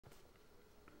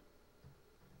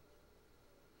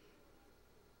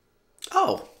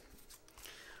Oh,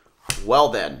 well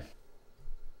then.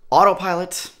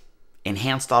 Autopilot,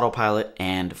 enhanced autopilot,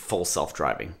 and full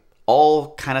self-driving.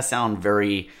 All kind of sound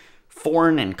very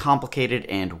foreign and complicated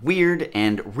and weird,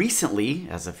 and recently,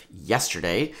 as of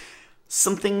yesterday,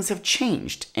 some things have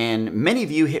changed, and many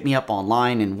of you hit me up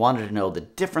online and wanted to know the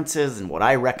differences and what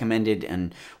I recommended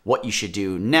and what you should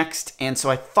do next, and so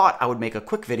I thought I would make a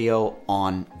quick video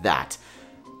on that.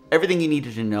 Everything you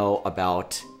needed to know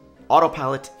about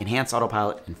autopilot, enhanced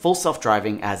autopilot, and full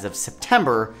self-driving as of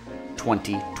September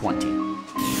 2020.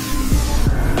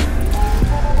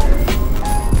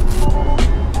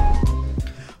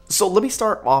 So let me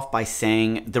start off by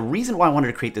saying the reason why I wanted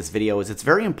to create this video is it's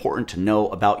very important to know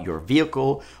about your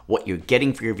vehicle, what you're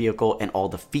getting for your vehicle, and all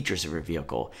the features of your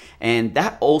vehicle. And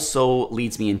that also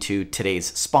leads me into today's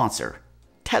sponsor,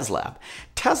 Teslab.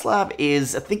 Teslab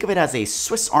is, think of it as a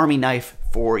Swiss Army knife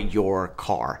for your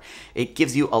car. It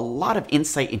gives you a lot of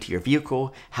insight into your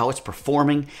vehicle, how it's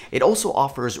performing. It also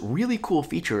offers really cool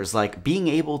features like being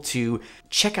able to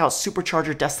check out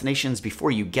supercharger destinations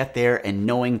before you get there and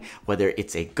knowing whether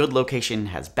it's a good location,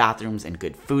 has bathrooms and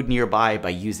good food nearby by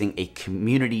using a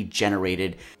community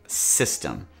generated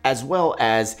system. As well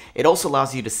as it also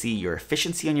allows you to see your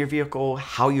efficiency on your vehicle,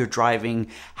 how you're driving,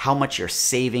 how much you're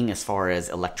saving as far as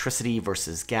electricity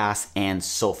versus gas, and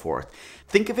so forth.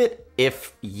 Think of it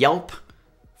if Yelp,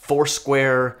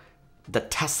 Foursquare, the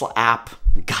Tesla app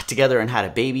got together and had a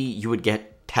baby, you would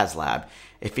get Teslab.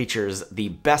 It features the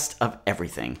best of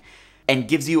everything and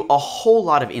gives you a whole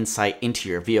lot of insight into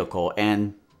your vehicle,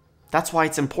 and that's why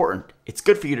it's important. It's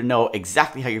good for you to know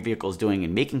exactly how your vehicle is doing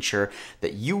and making sure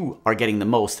that you are getting the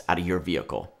most out of your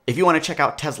vehicle. If you want to check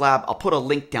out Teslab, I'll put a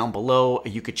link down below.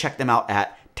 You could check them out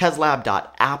at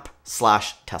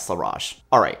teslab.app/TeslaRaj.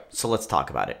 All right, so let's talk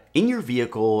about it. In your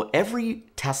vehicle, every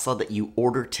Tesla that you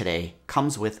order today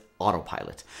comes with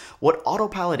Autopilot. What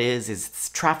Autopilot is it's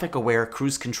traffic-aware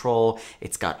cruise control.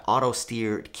 It's got auto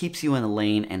steer, it keeps you in the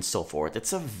lane, and so forth.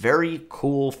 It's a very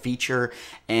cool feature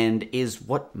and is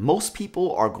what most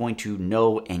people are going to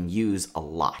know and use a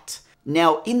lot.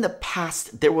 Now, in the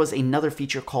past, there was another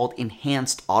feature called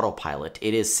Enhanced Autopilot.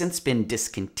 It has since been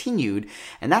discontinued,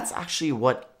 and that's actually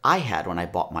what I had when I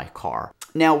bought my car.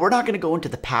 Now, we're not going to go into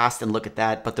the past and look at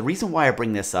that, but the reason why I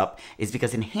bring this up is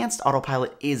because Enhanced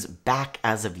Autopilot is back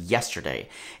as of yesterday.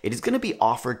 It is going to be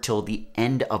offered till the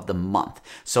end of the month.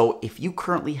 So if you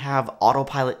currently have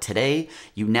Autopilot today,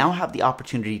 you now have the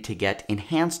opportunity to get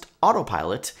Enhanced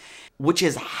Autopilot, which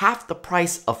is half the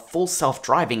price of full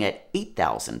self-driving at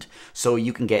 $8,000. So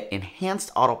you can get Enhanced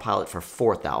Autopilot for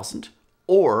 $4,000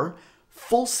 or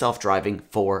full self-driving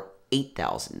for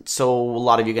 $8,000. So a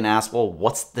lot of you are going to ask, well,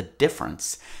 what's the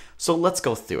difference? So let's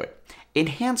go through it.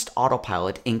 Enhanced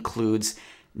Autopilot includes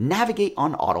navigate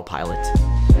on autopilot,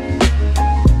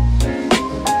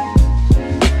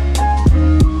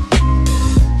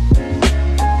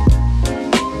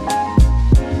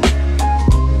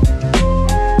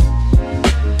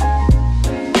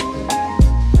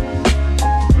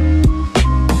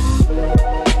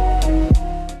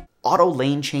 auto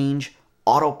lane change,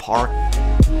 auto park,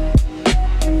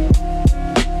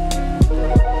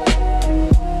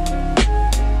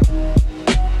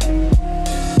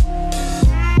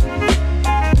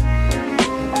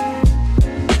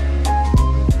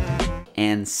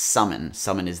 and summon.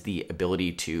 Summon is the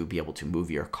ability to be able to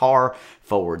move your car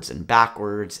forwards and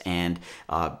backwards, and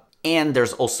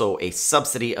there's also a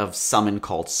subsidy of summon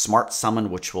called Smart Summon,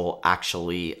 which will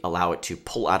actually allow it to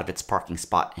pull out of its parking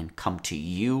spot and come to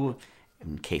you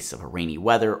in case of a rainy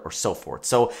weather or so forth.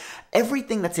 So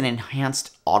everything that's an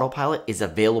Enhanced Autopilot is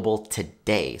available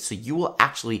today. So you will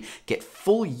actually get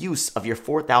full use of your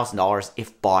 $4,000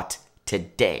 if bought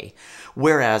today.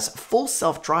 Whereas full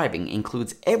self-driving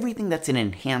includes everything that's an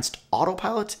Enhanced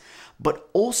Autopilot, but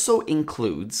also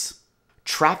includes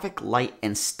traffic light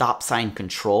and stop sign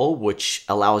control, which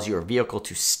allows your vehicle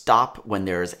to stop when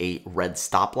there's a red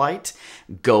stoplight,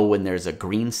 go when there's a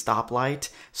green stoplight,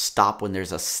 stop when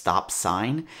there's a stop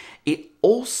sign. It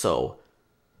also,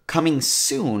 coming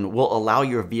soon, will allow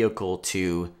your vehicle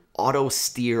to auto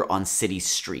steer on city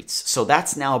streets. So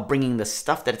that's now bringing the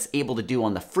stuff that it's able to do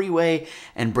on the freeway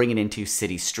and bring it into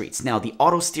city streets. Now, the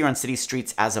auto steer on city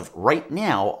streets as of right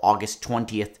now, August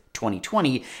 20th,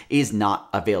 2020, is not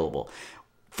available.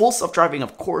 Full self-driving,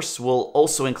 of course, will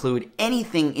also include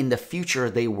anything in the future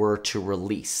they were to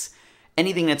release.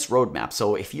 Anything that's roadmap.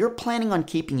 So if you're planning on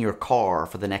keeping your car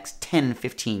for the next 10,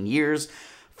 15 years,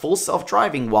 full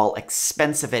self-driving, while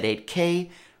expensive at $8K,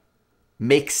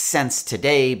 makes sense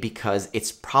today because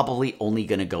it's probably only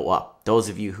going to go up. Those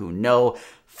of you who know,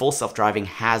 full self-driving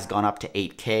has gone up to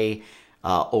 $8K.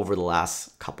 over the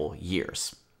last couple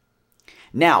years.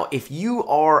 Now, if you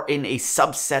are in a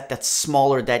subset that's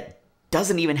smaller that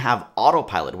doesn't even have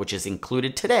Autopilot, which is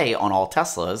included today on all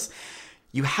Teslas,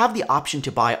 you have the option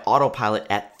to buy Autopilot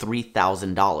at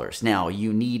 $3,000. Now,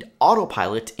 you need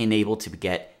Autopilot enabled to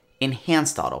get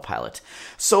enhanced Autopilot.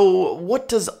 So what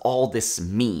does all this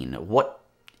mean? What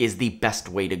is the best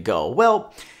way to go?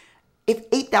 Well, if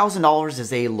 $8,000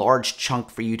 is a large chunk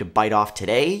for you to bite off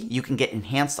today, you can get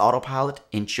enhanced Autopilot,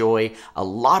 enjoy a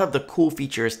lot of the cool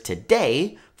features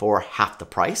today for half the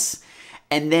price,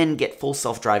 and then get full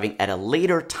self-driving at a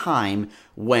later time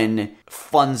when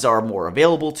funds are more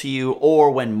available to you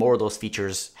or when more of those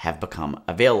features have become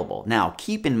available. Now,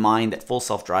 keep in mind that full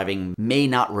self-driving may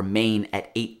not remain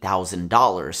at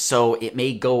 $8,000, so it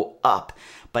may go up.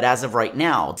 But as of right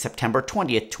now, September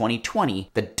 20th, 2020,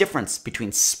 the difference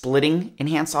between splitting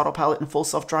enhanced Autopilot and full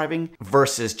self-driving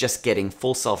versus just getting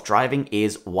full self-driving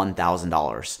is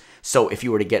 $1,000. So if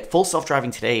you were to get full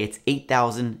self-driving today, it's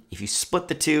 $8,000. If you split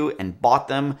the two and bought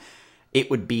them, it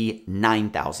would be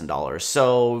 $9,000.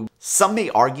 So some may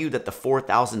argue that the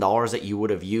 $4,000 that you would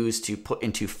have used to put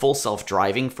into full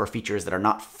self-driving for features that are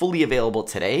not fully available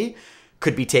today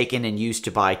could be taken and used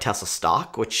to buy Tesla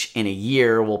stock, which in a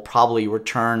year will probably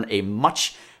return a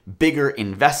much bigger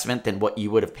investment than what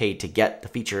you would have paid to get the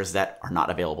features that are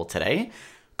not available today.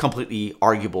 Completely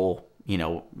arguable,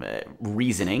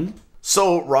 reasoning.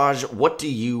 So Raj, what do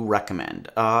you recommend?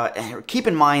 Keep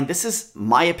in mind, this is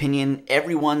my opinion.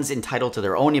 Everyone's entitled to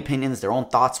their own opinions, their own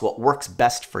thoughts, what works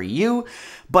best for you.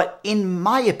 But in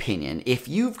my opinion, if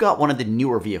you've got one of the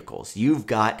newer vehicles, you've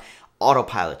got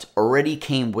Autopilot already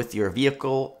came with your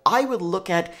vehicle, I would look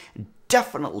at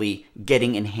definitely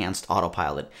getting enhanced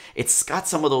Autopilot. It's got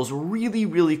some of those really,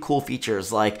 really cool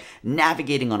features like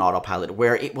navigating on Autopilot,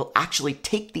 where it will actually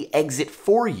take the exit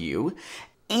for you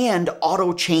and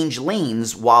auto change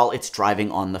lanes while it's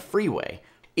driving on the freeway.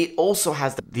 It also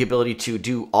has the ability to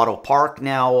do auto park.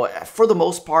 Now, for the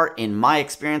most part, in my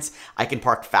experience, I can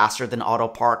park faster than auto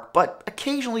park, but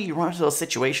occasionally you run into those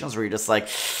situations where you're just like,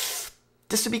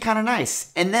 this would be kind of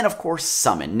nice. And then, of course,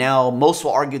 summon. Now, most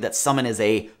will argue that summon is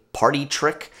a party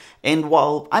trick. And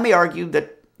while I may argue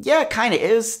that, yeah, it kind of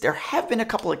is, there have been a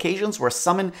couple occasions where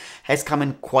summon has come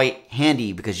in quite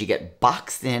handy because you get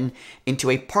boxed into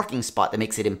a parking spot that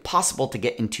makes it impossible to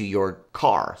get into your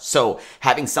car. So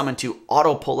having summon to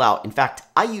auto pull out. In fact,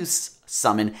 I use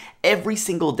summon every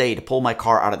single day to pull my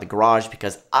car out of the garage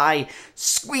because I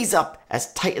squeeze up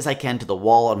as tight as I can to the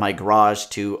wall in my garage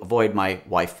to avoid my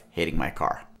wife hitting my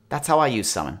car. That's how I use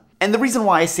summon. And the reason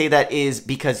why I say that is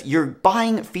because you're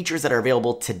buying features that are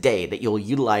available today that you'll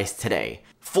utilize today.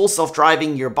 Full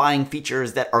self-driving, you're buying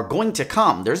features that are going to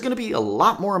come. There's going to be a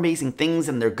lot more amazing things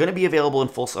and they're going to be available in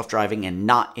full self-driving and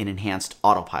not in enhanced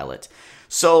Autopilot.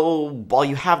 So while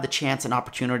you have the chance and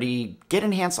opportunity, get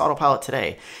enhanced Autopilot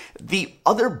today. The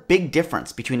other big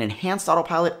difference between enhanced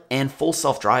Autopilot and full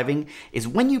self-driving is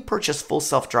when you purchase full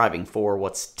self-driving for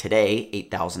what's today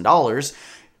 $8,000,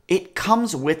 it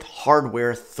comes with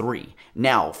hardware 3.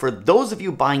 Now, for those of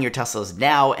you buying your Teslas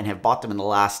now and have bought them in the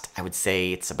last, I would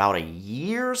say it's about a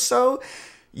year or so,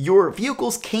 your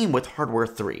vehicles came with hardware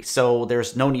 3, so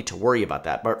there's no need to worry about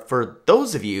that. But for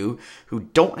those of you who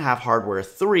don't have hardware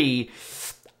 3,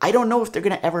 I don't know if they're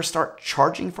going to ever start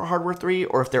charging for hardware 3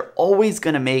 or if they're always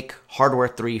going to make hardware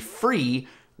 3 free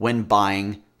when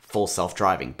buying full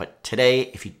self-driving. But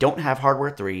today, if you don't have hardware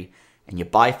 3 and you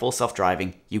buy full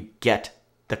self-driving, you get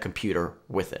the computer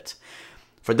with it.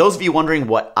 For those of you wondering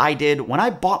what I did, when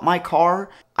I bought my car,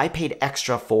 I paid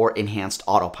extra for enhanced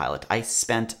Autopilot. I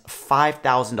spent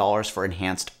 $5,000 for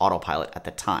enhanced Autopilot at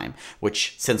the time,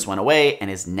 which since went away and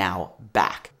is now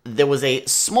back. There was a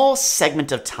small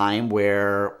segment of time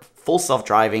where full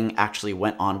self-driving actually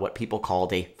went on what people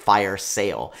called a fire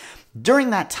sale.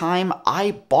 During that time,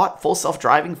 I bought full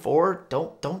self-driving for,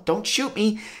 don't shoot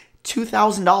me,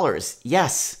 $2,000.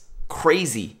 Yes,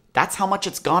 crazy. That's how much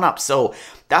it's gone up. So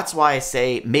that's why I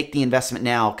say make the investment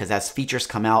now, because as features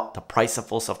come out, the price of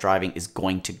full self-driving is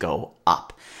going to go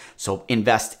up. So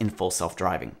invest in full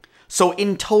self-driving. So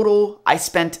in total, I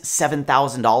spent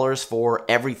 $7,000 for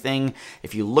everything.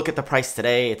 If you look at the price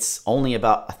today, it's only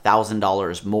about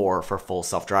 $1,000 more for full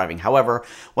self-driving. However,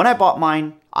 when I bought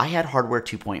mine, I had hardware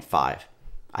 2.5.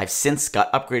 I've since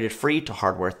got upgraded free to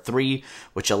hardware 3,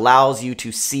 which allows you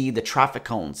to see the traffic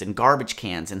cones and garbage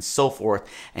cans and so forth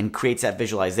and creates that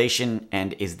visualization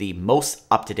and is the most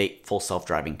up-to-date full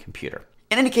self-driving computer.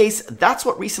 In any case, that's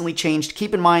what recently changed.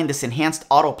 Keep in mind this enhanced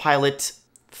Autopilot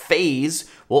phase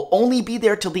will only be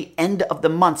there till the end of the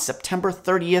month, September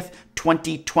 30th,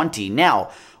 2020. Now,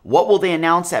 what will they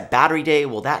announce at Battery Day?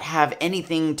 Will that have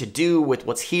anything to do with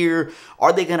what's here?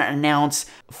 Are they going to announce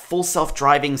full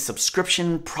self-driving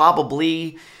subscription?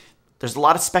 Probably. There's a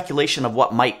lot of speculation of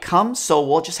what might come, so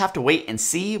we'll just have to wait and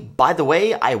see. By the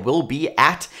way, I will be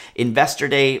at Investor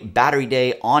Day, Battery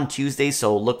Day on Tuesday,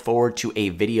 so look forward to a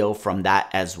video from that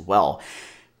as well.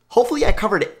 Hopefully I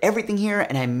covered everything here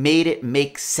and I made it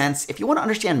make sense. If you want to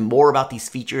understand more about these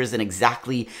features and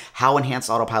exactly how enhanced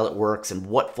autopilot works and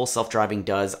what full self-driving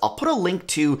does, I'll put a link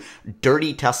to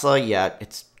Dirty Tesla. Yeah,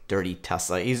 it's Dirty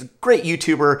Tesla. He's a great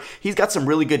YouTuber. He's got some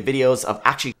really good videos of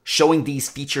actually showing these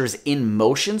features in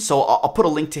motion. So I'll put a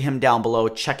link to him down below.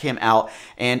 Check him out.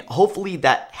 And hopefully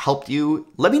that helped you.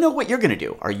 Let me know what you're going to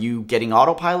do. Are you getting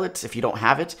autopilot if you don't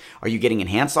have it? Are you getting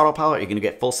enhanced autopilot? Are you going to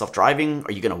get full self-driving?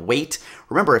 Are you going to wait?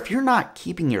 Remember, if you're not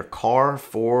keeping your car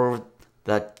for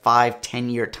the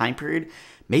 5-10 year time period,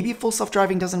 maybe full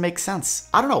self-driving doesn't make sense.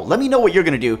 I don't know. Let me know what you're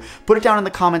going to do. Put it down in the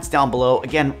comments down below.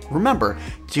 Again, remember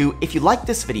to, if you like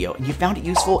this video and you found it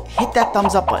useful, hit that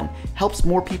thumbs up button. Helps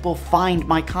more people find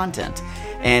my content.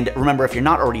 And remember, if you're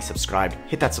not already subscribed,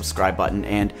 hit that subscribe button.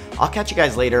 And I'll catch you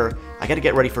guys later. I got to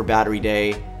get ready for Battery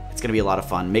Day. It's going to be a lot of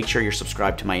fun. Make sure you're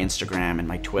subscribed to my Instagram and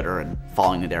my Twitter and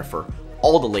following me there for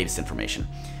all the latest information.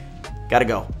 Gotta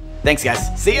go. Thanks,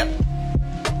 guys. See ya.